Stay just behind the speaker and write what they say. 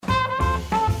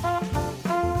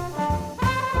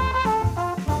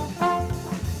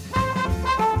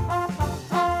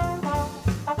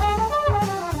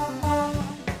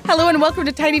Hello and welcome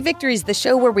to Tiny Victories, the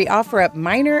show where we offer up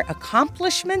minor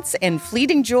accomplishments and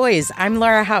fleeting joys. I'm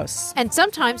Laura House. And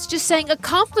sometimes just saying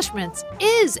accomplishments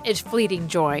is a fleeting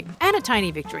joy and a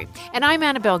tiny victory. And I'm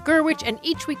Annabelle Gurwitch, and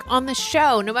each week on the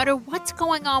show, no matter what's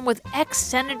going on with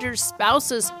ex-senators'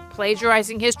 spouses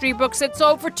plagiarizing history books that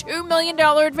sold for $2 million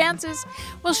advances,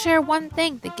 we'll share one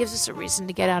thing that gives us a reason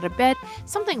to get out of bed,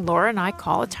 something Laura and I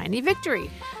call a tiny victory.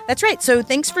 That's right. So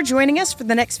thanks for joining us. For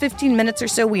the next 15 minutes or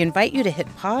so, we invite you to hit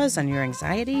pause on your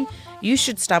anxiety. You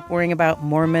should stop worrying about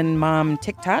Mormon mom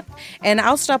TikTok, and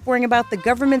I'll stop worrying about the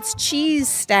government's cheese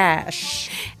stash.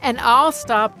 And I'll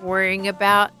stop worrying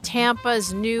about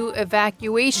Tampa's new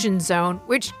evacuation zone,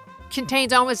 which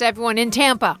contains almost everyone in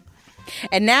Tampa.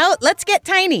 And now, let's get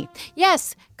tiny.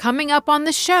 Yes, coming up on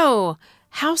the show,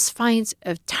 House finds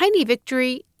a tiny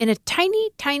victory in a tiny,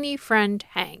 tiny friend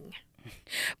hang.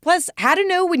 Plus, how to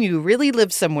know when you really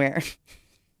live somewhere.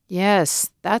 Yes,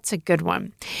 that's a good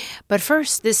one. But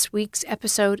first, this week's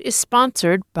episode is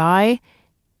sponsored by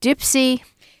Dipsea.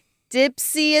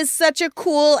 Dipsea is such a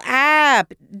cool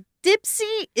app.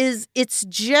 Dipsea it's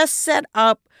just set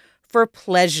up for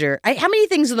pleasure. How many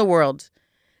things in the world?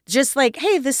 Just like,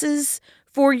 hey, this is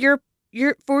for your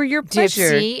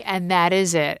pleasure. Dipsea, and that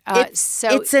is it.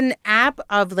 It's an app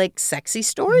of like sexy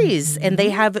stories, and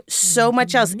they have so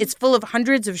much else. It's full of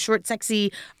hundreds of short,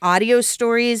 sexy audio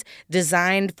stories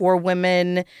designed for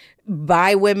women,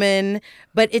 by women,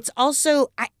 but it's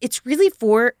also it's really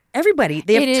for everybody.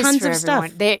 They have tons of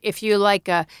stuff. If you like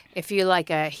a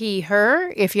he,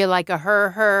 her, if you like a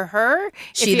her,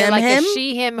 she, if you them, like him, a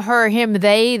she, him, her, him,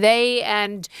 they,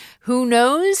 and who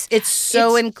knows? It's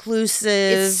so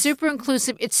inclusive. It's super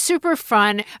inclusive. It's super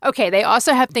fun. Okay, they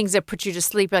also have things that put you to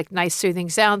sleep, like nice soothing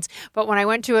sounds. But when I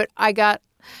went to it, I got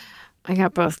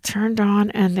both turned on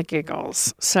and the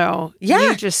giggles. So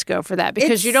you just go for that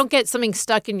because you don't get something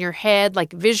stuck in your head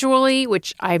like visually,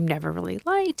 which I've never really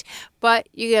liked. But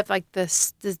you have like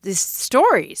these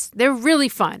stories. They're really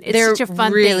fun. It's such a fun thing.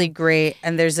 They're really great,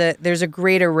 and there's a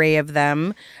great array of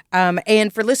them.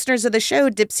 And for listeners of the show,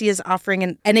 Dipsea is offering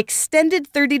an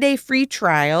extended 30-day free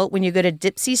trial when you go to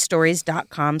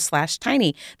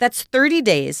dipseastories.com/tiny. That's 30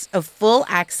 days of full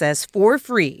access for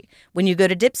free when you go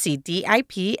to Dipsea,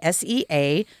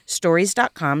 DIPSEA,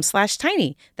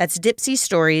 stories.com/tiny. That's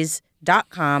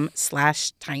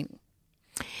dipseastories.com/tiny.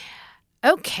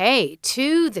 Okay,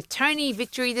 to the tiny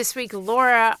victory this week.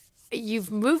 Laura, you've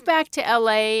moved back to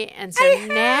LA, and so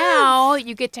now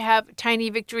you get to have tiny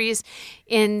victories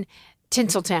in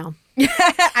Tinseltown.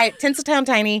 Tinseltown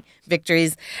tiny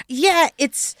victories. Yeah,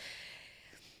 it's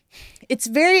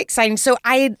very exciting. So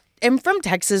I am from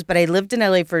Texas, but I lived in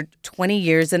LA for 20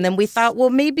 years. And then we thought,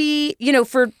 well, maybe,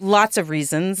 for lots of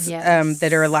reasons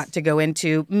that are a lot to go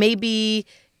into, maybe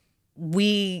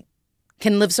we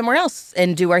can live somewhere else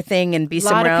and do our thing and be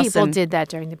somewhere else. A lot of people did that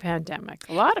during the pandemic.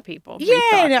 A lot of people.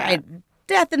 Yeah,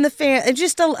 death in the family.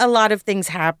 Just a lot of things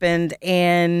happened.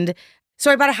 And so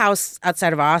I bought a house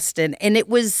outside of Austin, and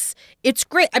it's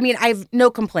great. I mean, I have no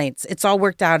complaints. It's all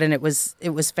worked out, and it was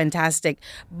fantastic.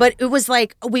 But it was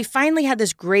like, we finally had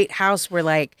this great house where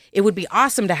like, it would be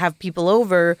awesome to have people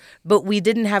over, but we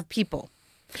didn't have people.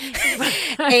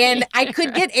 And I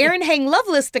could get Aaron Hang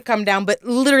Loveless to come down, but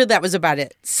literally that was about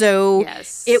it. So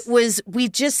we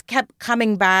just kept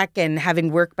coming back and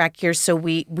having work back here. So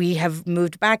we have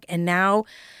moved back, and now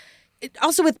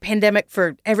also with pandemic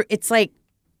it's like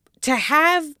to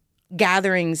have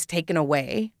gatherings taken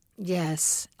away.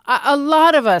 Yes. A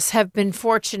lot of us have been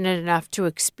fortunate enough to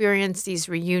experience these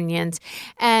reunions.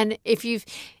 And if you've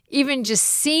even just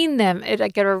seen them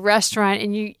at a restaurant,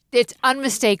 and it's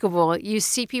unmistakable. You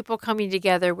see people coming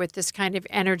together with this kind of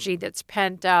energy that's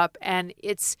pent up, and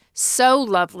it's so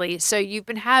lovely. So you've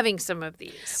been having some of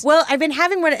these. Well, I've been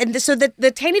having one. And so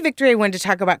the tiny victory I wanted to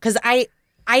talk about, because I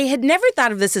had never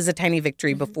thought of this as a tiny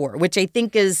victory before, which I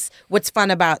think is what's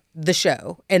fun about the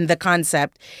show and the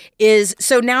concept is,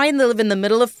 so now I live in the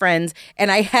middle of friends,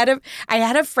 and I had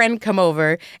a friend come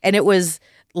over, and it was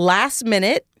last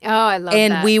minute. Oh, I love that.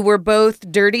 And we were both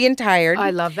dirty and tired.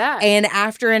 I love that. And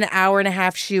after an hour and a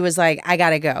half, she was like, I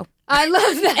gotta go. I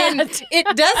love that. And it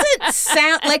doesn't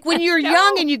sound like when you're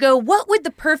young and you go, what would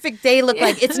the perfect day look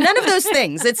like? It's none of those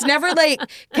things. It's never like,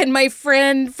 can my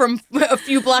friend from a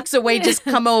few blocks away just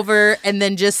come over and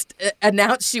then just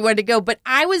announce she wanted to go? But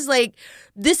I was like,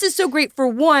 this is so great. For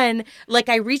one, like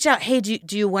I reach out, hey,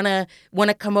 do you want to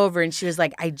come over? And she was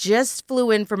like, I just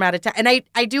flew in from out of town. And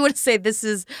I do want to say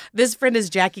this friend is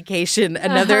Jackie Jackie Cation,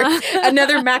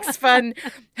 another Max Fun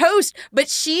host, but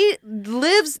she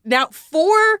lives now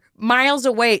 4 miles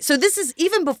away. So this is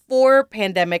even before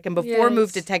pandemic and before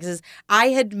move to Texas. I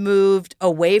had moved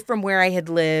away from where I had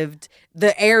lived,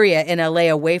 the area in LA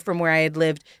away from where I had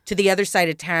lived to the other side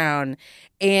of town.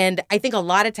 And I think a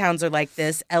lot of towns are like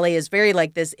this. LA is very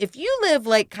like this. If you live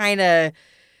like kind of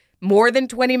more than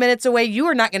 20 minutes away, you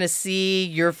are not going to see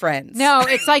your friends. No,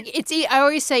 it's like I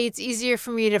always say it's easier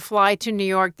for me to fly to New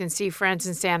York than see friends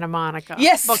in Santa Monica.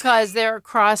 Yes, because they're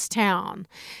across town.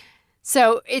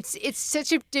 So it's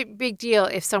such a big deal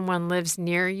if someone lives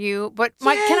near you. But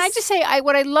can I just say,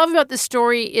 what I love about the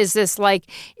story is is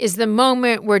the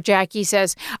moment where Jackie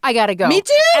says, "I gotta go." Me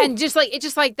too. And just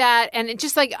like that, and it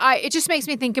just makes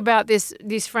me think about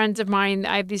these friends of mine.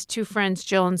 I have these 2 friends,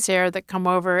 Jill and Sarah, that come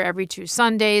over every 2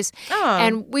 Sundays,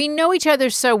 and we know each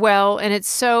other so well, and it's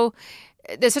so.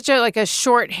 There's such a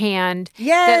shorthand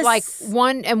that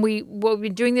and we've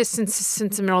been doing this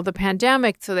since the middle of the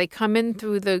pandemic. So they come in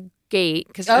through the gate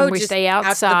because we stay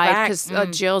outside because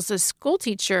Jill's a school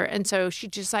teacher, and so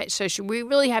we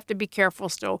really have to be careful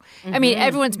still. Mm-hmm. I mean,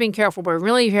 everyone's being careful, but we're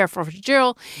really careful for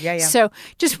Jill. Yeah. So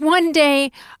just one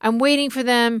day, I'm waiting for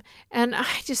them, and I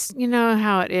just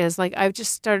how it is. Like I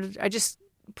just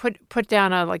put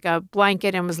down a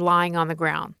blanket and was lying on the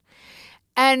ground.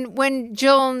 And when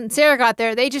Jill and Sarah got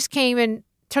there, they just came and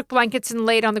took blankets and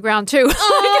laid on the ground too.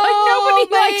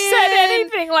 Nobody said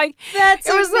anything. That's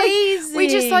it was amazing. We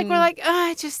just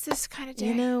we're just this kind of day.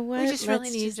 You know what? We just really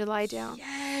needed to lie down.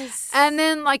 Yes. And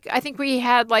then I think we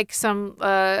had some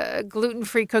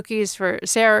gluten-free cookies for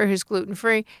Sarah, who's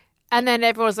gluten-free. And then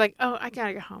everyone's like, "Oh, I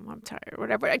gotta go home. I'm tired, or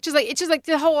whatever." It's just like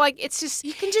the whole it's just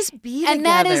you can just be and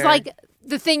together. That is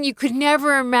the thing you could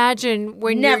never imagine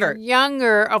when you're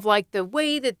younger of the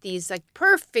way that these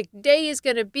perfect day is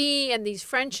going to be and these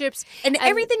friendships. And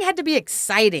everything had to be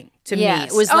exciting to me.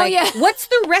 It was what's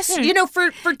the rest,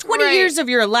 for 20 years of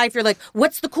your life, you're like,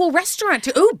 what's the cool restaurant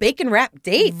to, bacon wrap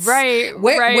dates. Right.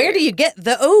 Where do you get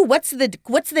what's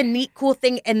the neat, cool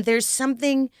thing? And there's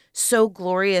something so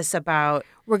glorious about.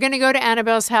 We're going to go to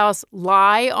Annabelle's house,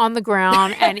 lie on the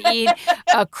ground and eat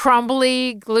a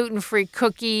crumbly gluten-free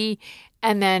cookie.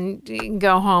 And then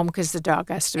go home because the dog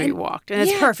has to be walked. And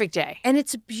it's a perfect day. And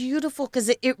it's beautiful because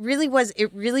it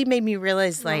really made me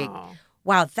realize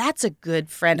wow, that's a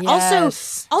good friend.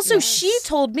 Yes. Also, she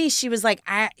told me, she was like,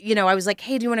 I was like,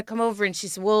 hey, do you want to come over? And she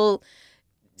said, well,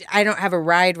 I don't have a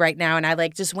ride right now. And I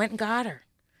just went and got her.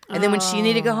 And then when she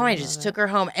needed to go home, I just took her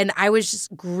home. And I was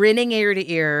just grinning ear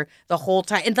to ear the whole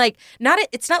time. And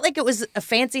it's not like it was a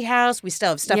fancy house. We still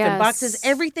have stuff in boxes.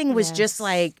 Everything was just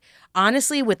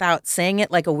honestly, without saying it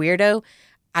like a weirdo,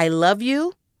 I love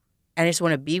you. And I just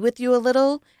want to be with you a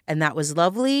little. And that was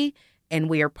lovely. And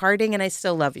we are parting and I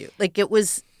still love you. It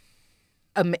was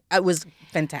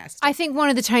fantastic. I think one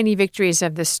of the tiny victories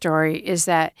of this story is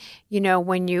that,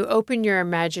 when you open your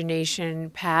imagination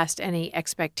past any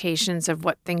expectations of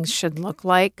what things should look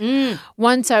like.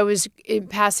 Once I was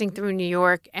passing through New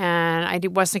York and I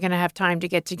wasn't going to have time to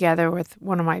get together with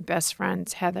one of my best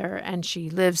friends, Heather, and she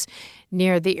lives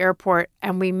near the airport,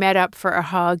 and we met up for a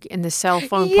hug in the cell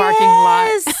phone parking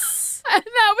lot. And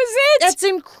that was it. That's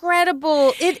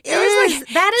incredible. It is.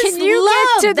 That is can you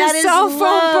love. Get to that the cell phone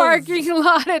parking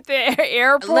lot at the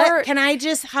airport? Can I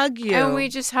just hug you? And we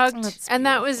just hugged, and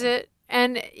that was it.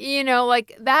 And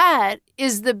that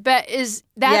is the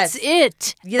that's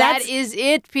it. That is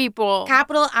it, people.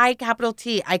 Capital I, capital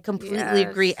T. I completely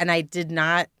agree, and I did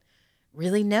not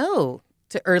really know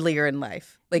to earlier in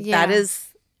life. That is.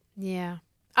 Yeah.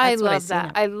 I love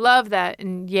that. I love that.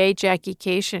 And yay, Jackie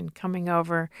Cation coming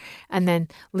over and then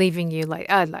leaving you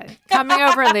coming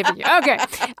over and leaving you. Okay.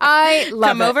 I love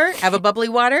Come over, have a bubbly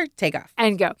water, take off.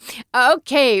 And go.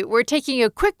 Okay. We're taking a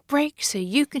quick break so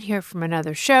you can hear from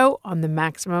another show on the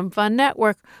Maximum Fun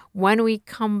Network. When we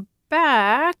come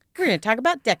back, we're going to talk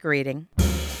about decorating.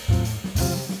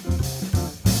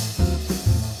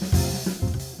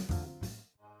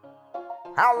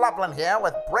 Hal Lublin here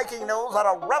with breaking news on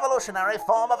a revolutionary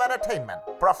form of entertainment,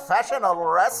 professional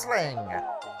wrestling.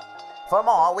 For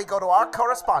more, we go to our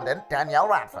correspondent, Danielle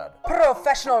Radford.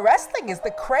 Professional wrestling is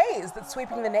the craze that's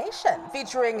sweeping the nation,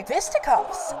 featuring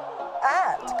fisticuffs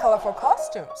and colorful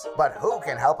costumes. But who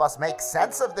can help us make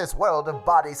sense of this world of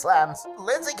body slams?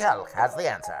 Lindsay Kelk has the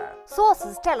answer.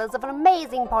 Sources tell us of an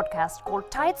amazing podcast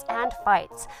called Tights and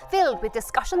Fights, filled with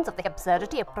discussions of the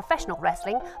absurdity of professional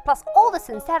wrestling, plus all the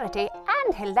sincerity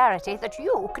and hilarity that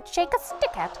you could shake a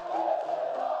stick at.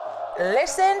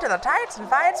 Listen to the Tights and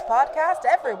Fights podcast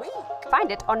every week. Find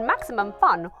it on Maximum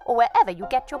Fun or wherever you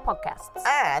get your podcasts.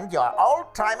 And your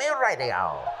old-timey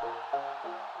radio.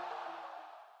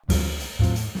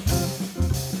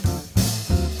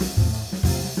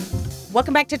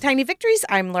 Welcome back to Tiny Victories.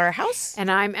 I'm Laura House. And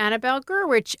I'm Annabelle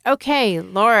Gurwitch. Okay,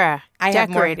 Laura, I have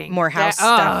decorating. more house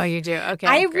stuff. Oh, you do? Okay,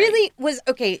 I great. really was,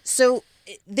 okay, so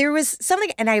there was something,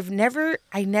 and I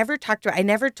never talked to, I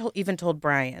never even told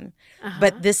Brian,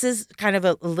 but this is kind of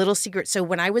a little secret. So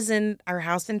when I was in our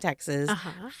house in Texas,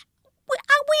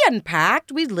 we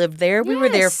unpacked, we lived there, we were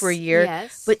there for a year,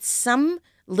 yes. but some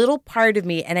little part of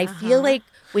me, and I feel like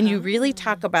when you really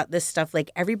talk about this stuff, like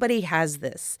everybody has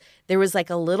this, there was like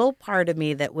a little part of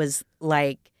me that was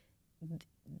like,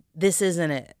 this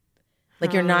isn't it.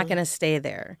 Like, you're not going to stay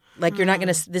there. Like, you're not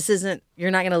going to,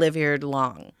 you're not going to live here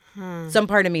long. Some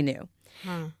part of me knew.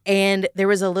 And there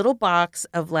was a little box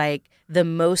of like the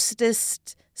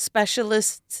mostest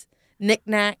specialist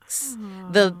knickknacks,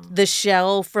 the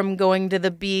shell from going to the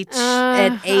beach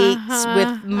at 8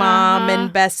 with mom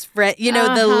and best friend, you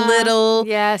know, the little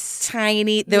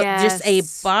tiny, just a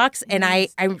box. And I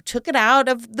took it out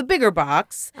of the bigger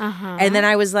box. And then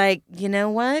I was like, you know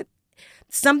what?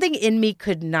 Something in me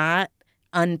could not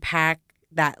unpack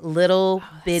that little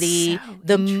bitty,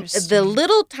 the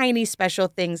little tiny special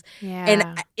things.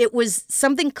 And it was,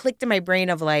 something clicked in my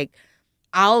brain of like,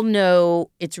 I'll know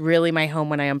it's really my home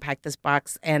when I unpack this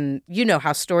box. And you know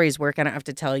how stories work. I don't have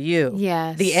to tell you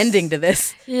the ending to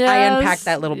this. I unpacked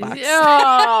that little box.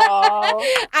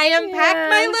 I unpacked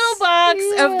my little box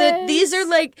of these are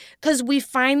like, because we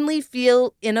finally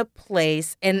feel in a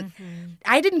place. And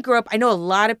I didn't grow up, I know a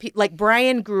lot of people, like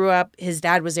Brian grew up, his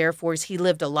dad was Air Force. He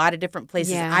lived a lot of different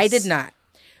places. I did not.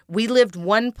 We lived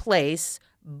one place,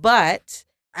 but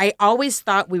I always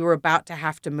thought we were about to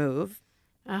have to move.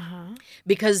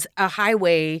 Because a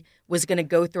highway was going to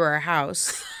go through our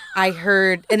house. I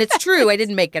heard, and it's true, I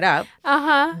didn't make it up.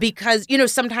 Because, you know,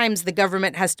 sometimes the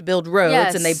government has to build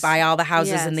roads and they buy all the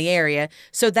houses in the area.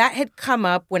 So that had come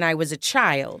up when I was a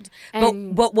child. But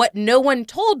what no one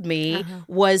told me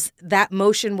was that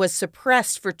motion was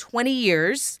suppressed for 20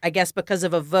 years, I guess because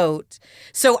of a vote.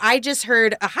 So I just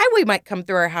heard a highway might come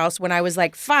through our house when I was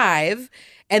like 5.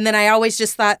 And then I always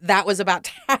just thought that was about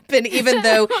to happen, even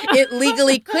though it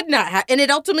legally could not happen. And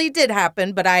it ultimately did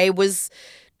happen, but I was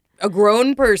a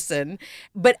grown person.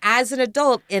 But as an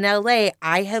adult in LA,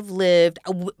 I have lived,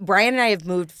 Brian and I have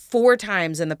moved 4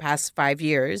 times in the past 5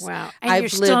 years. Wow. And you're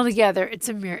still together. It's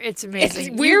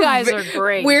amazing. You guys are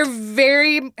great. We're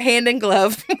very hand in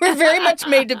glove. We're very much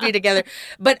made to be together.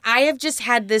 But I have just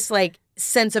had this like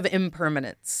sense of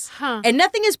impermanence. And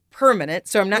nothing is permanent,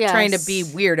 so I'm not trying to be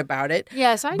weird about it.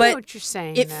 Yes, I know what you're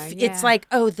saying. It's like,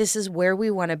 oh, this is where we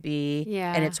want to be,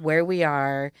 and it's where we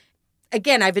are.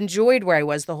 Again, I've enjoyed where I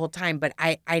was the whole time, but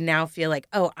I now feel like,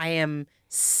 oh, I am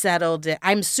settled.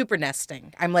 I'm super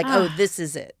nesting. I'm like, oh, this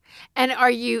is it. And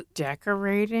are you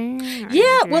decorating?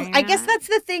 Well, I guess that's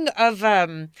the thing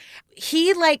of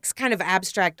he likes kind of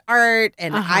abstract art,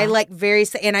 and I like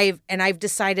and I've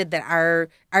decided that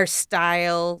our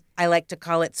style, I like to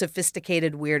call it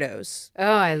sophisticated weirdos. Oh,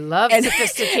 I love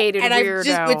sophisticated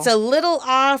weirdo. It's a little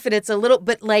off, and it's a little,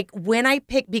 but like when I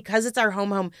pick, because it's our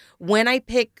home, when I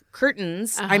pick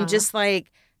curtains, I'm just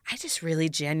like, I just really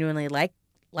genuinely like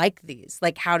these.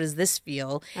 Like, how does this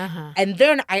feel? And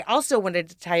then I also wanted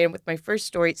to tie in with my first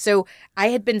story. So I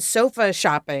had been sofa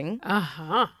shopping.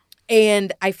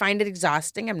 And I find it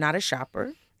exhausting. I'm not a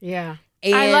shopper. Yeah.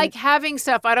 And I like having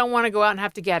stuff. I don't want to go out and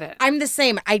have to get it. I'm the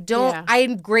same.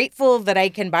 I'm grateful that I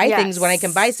can buy things when I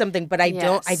can buy something, but I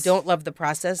don't love the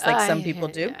process like some people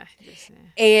do.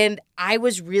 And I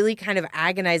was really kind of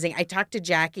agonizing. I talked to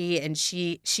Jackie, and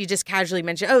she just casually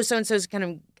mentioned, oh, so-and-so's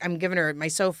I'm giving her my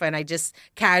sofa. And I just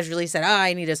casually said, oh,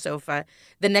 I need a sofa.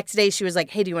 The next day she was like,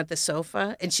 hey, do you want the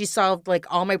sofa? And she solved like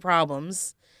all my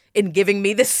problems in giving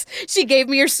me this. She gave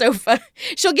me her sofa.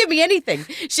 She'll give me anything.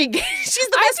 She's the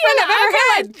best friend I've ever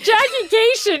had. Jackie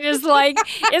Cation is like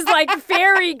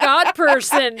fairy god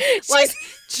person. Like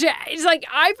it's like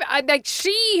I like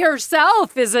she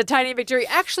herself is a tiny victory.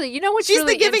 Actually, you know what's she's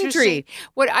really the giving interesting? tree.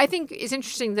 What I think is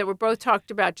interesting that we're both talked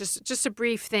about, just a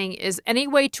brief thing, is any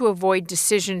way to avoid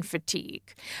decision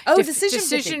fatigue. Oh,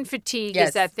 decision fatigue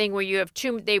is that thing where you have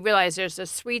they realize there's a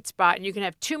sweet spot and you can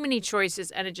have too many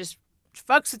choices and it just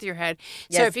fucks with your head.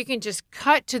 So if you can just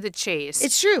cut to the chase.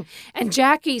 It's true. And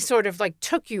Jackie sort of like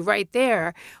took you right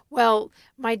there. Well,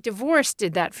 my divorce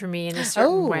did that for me in a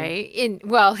certain way. In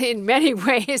many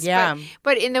ways. Yeah.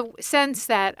 But in the sense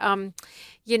that,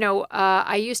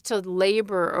 I used to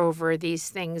labor over these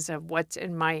things of what's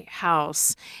in my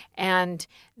house. And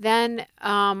then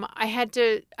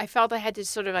I felt I had to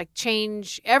sort of like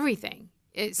change everything.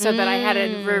 So that I had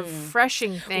a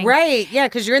refreshing thing. Right. Yeah,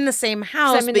 because you're in the same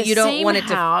house, but you don't want it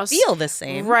to feel the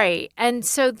same. Right. And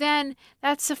so then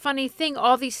that's the funny thing.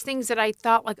 All these things that I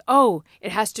thought like, oh,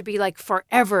 it has to be like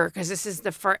forever because this is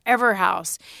the forever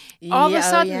house. All of a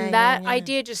sudden, that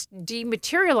idea just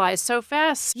dematerialized so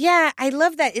fast. Yeah, I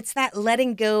love that. It's that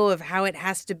letting go of how it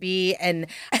has to be. And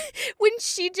when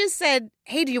she just said,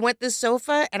 hey, do you want this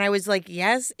sofa? And I was like,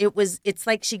 yes. It's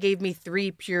like she gave me 3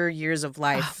 pure years of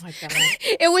life. Oh, my God.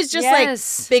 It was just like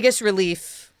biggest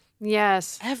relief.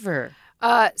 Yes. Ever.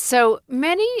 So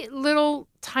many little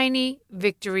tiny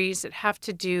victories that have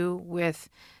to do with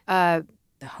the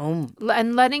home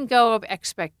and letting go of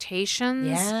expectations.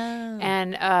 Yeah.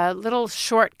 And little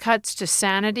shortcuts to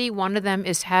sanity. One of them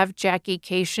is have Jackie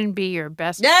Cation be your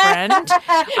best friend.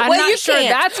 I'm not sure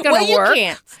that's going to work.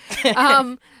 You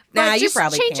can't. But you just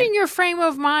probably changing can't. your frame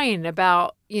of mind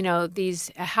about,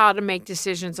 these, how to make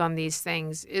decisions on these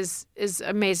things is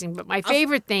amazing. But my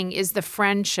favorite thing is the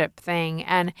friendship thing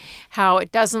and how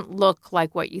it doesn't look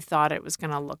like what you thought it was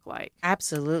going to look like.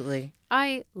 Absolutely.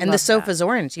 And the sofa's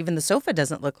orange. Even the sofa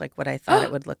doesn't look like what I thought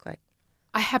it would look like.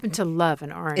 I happen to love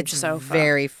an orange sofa. It's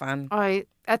very fun.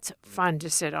 That's fun to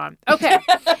sit on. Okay.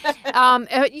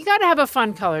 You got to have a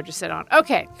fun color to sit on.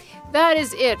 Okay. That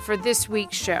is it for this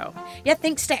week's show. Yeah,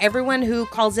 thanks to everyone who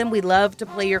calls in. We love to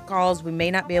play your calls. We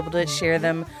may not be able to share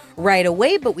them right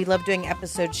away, but we love doing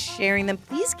episodes sharing them.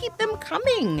 Please keep them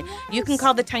coming. You can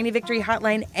call the Tiny Victory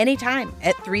Hotline anytime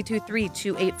at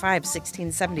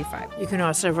 323-285-1675. You can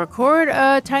also record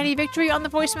a Tiny Victory on the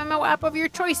voice memo app of your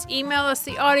choice. Email us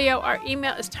the audio. Our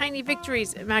email is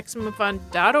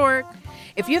tinyvictories@MaximumFun.org.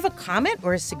 If you have a comment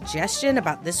or a suggestion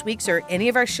about this week's or any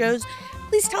of our shows,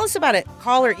 please tell us about it.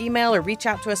 Call or email or reach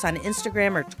out to us on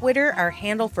Instagram or Twitter. Our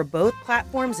handle for both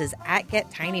platforms is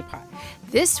 @GetTinyPod.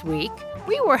 This week,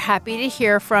 we were happy to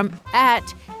hear from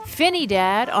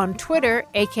 @FinnyDad on Twitter,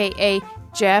 a.k.a.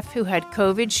 Jeff, who had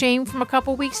COVID shame from a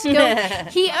couple weeks ago.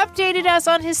 He updated us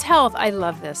on his health. I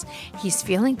love this. He's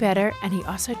feeling better, and he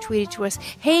also tweeted to us,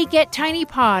 hey, Get Tiny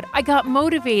Pod. I got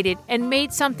motivated and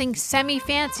made something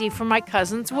semi-fancy for my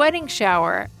cousin's wedding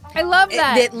shower. I love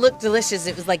that. It looked delicious.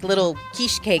 It was like little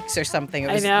quiche cakes or something.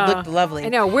 It looked lovely. I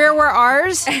know. Where were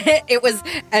ours? It was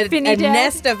a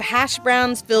nest of hash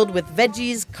browns filled with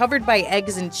veggies covered by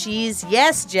eggs and cheese.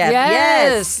 Yes, Jeff.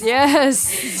 Yes.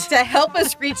 To help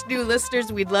us reach new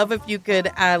listeners, we'd love if you could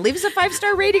leave us a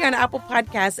 5-star rating on Apple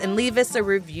Podcasts and leave us a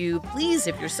review, please,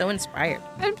 if you're so inspired.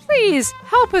 And please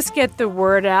help us get the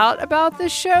word out about the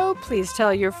show. Please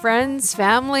tell your friends,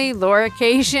 family, Laura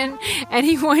Cation,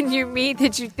 anyone you meet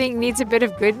that you think needs a bit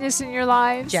of goodness in your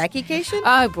lives. Jackie Cation?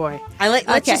 Oh, boy.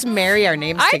 Let's just marry our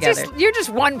names together. You're just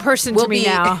one person to me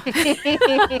now. I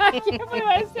can't believe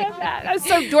I said that. That's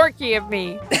so dorky of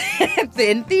me.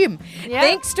 In theme. Yeah.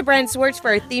 Thanks to Brian Swartz for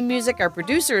our theme music. Our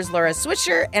producer is Laura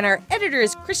Swisher, and our editor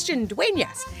is Christian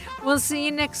Duenas. We'll see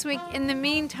you next week. In the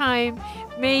meantime,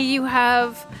 may you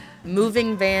have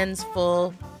moving vans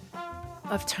full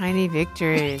of tiny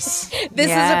victories.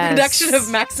 This is a production of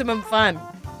Maximum Fun.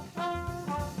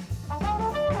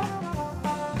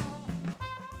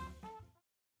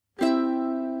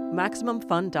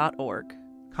 MaximumFun.org.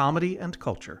 Comedy and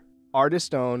culture.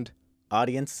 Artist owned.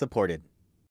 Audience supported.